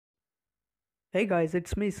Hey guys,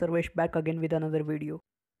 it's me Servesh back again with another video.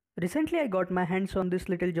 Recently I got my hands on this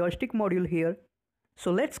little joystick module here.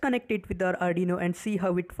 So let's connect it with our Arduino and see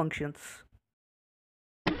how it functions.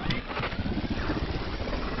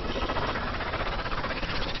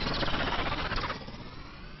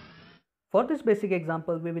 For this basic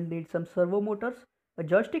example we will need some servo motors, a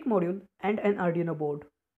joystick module and an Arduino board.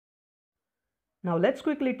 Now let's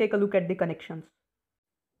quickly take a look at the connections.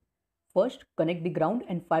 First, connect the ground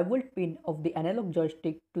and 5V pin of the analog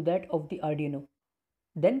joystick to that of the Arduino.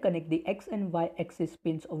 Then connect the X and Y axis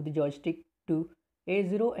pins of the joystick to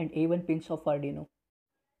A0 and A1 pins of Arduino.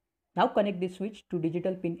 Now connect the switch to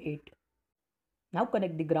digital pin 8. Now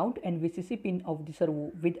connect the ground and VCC pin of the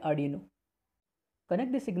servo with Arduino.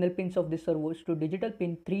 Connect the signal pins of the servos to digital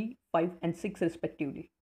pin 3, 5 and 6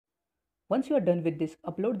 respectively. Once you are done with this,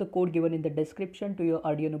 upload the code given in the description to your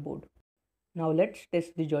Arduino board. Now let's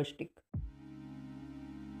test the joystick.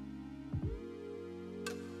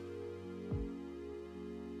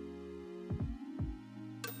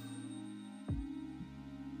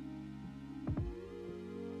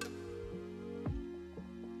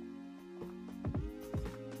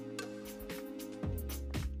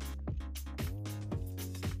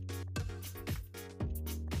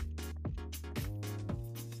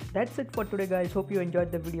 That's it for today guys, hope you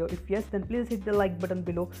enjoyed the video. If yes, then please hit the like button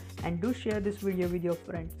below and do share this video with your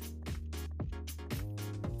friends.